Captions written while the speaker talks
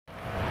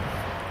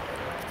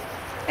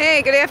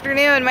Hey, good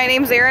afternoon. My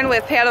name's Erin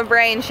with Pat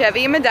O'Brien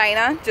Chevy in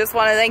Medina. Just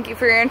want to thank you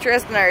for your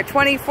interest in our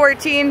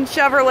 2014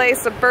 Chevrolet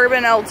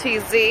Suburban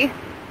LTZ.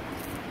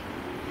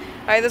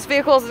 Alright, this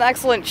vehicle is an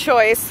excellent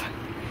choice.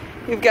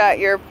 You've got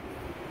your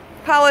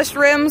polished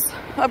rims,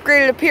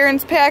 upgraded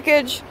appearance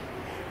package.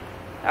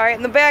 Alright,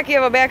 in the back you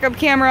have a backup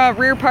camera,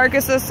 rear park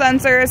assist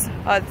sensors,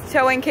 it's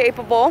towing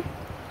capable.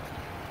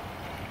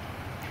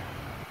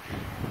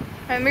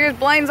 And here's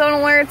blind zone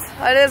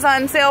alerts. It is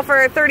on sale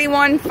for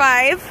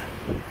 $31,500.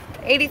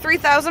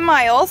 83,000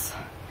 miles.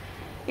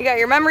 You got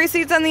your memory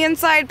seats on the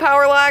inside,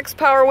 power locks,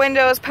 power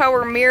windows,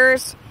 power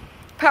mirrors,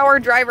 power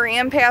driver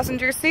and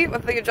passenger seat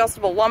with the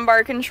adjustable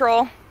lumbar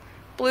control,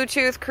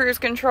 Bluetooth cruise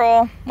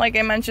control, like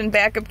I mentioned,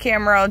 backup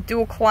camera,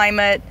 dual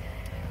climate,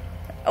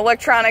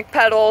 electronic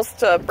pedals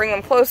to bring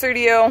them closer to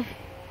you,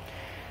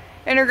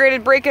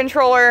 integrated brake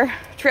controller,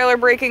 trailer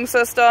braking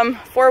system,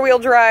 four-wheel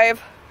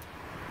drive.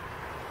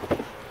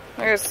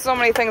 There's so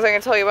many things I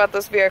can tell you about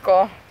this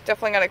vehicle.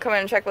 Definitely gonna come in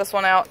and check this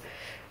one out.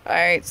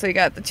 Alright, so you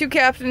got the two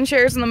captain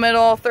chairs in the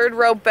middle, third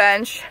row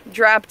bench,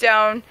 drop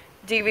down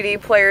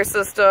DVD player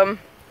system,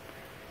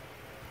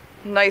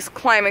 nice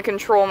climate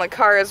control in the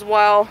car as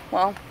well.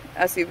 Well,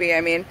 SUV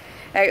I mean.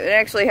 It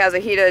actually has a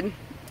heated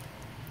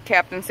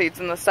captain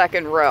seats in the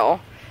second row.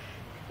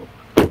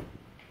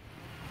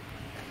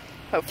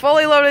 A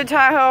fully loaded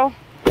Tahoe,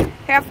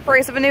 half the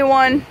price of a new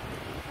one,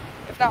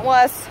 if not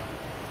less.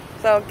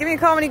 So give me a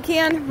call when you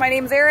can. My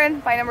name's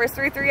Erin. My number is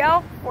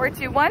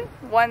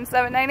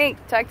 330-421-1798.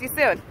 Talk to you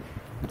soon.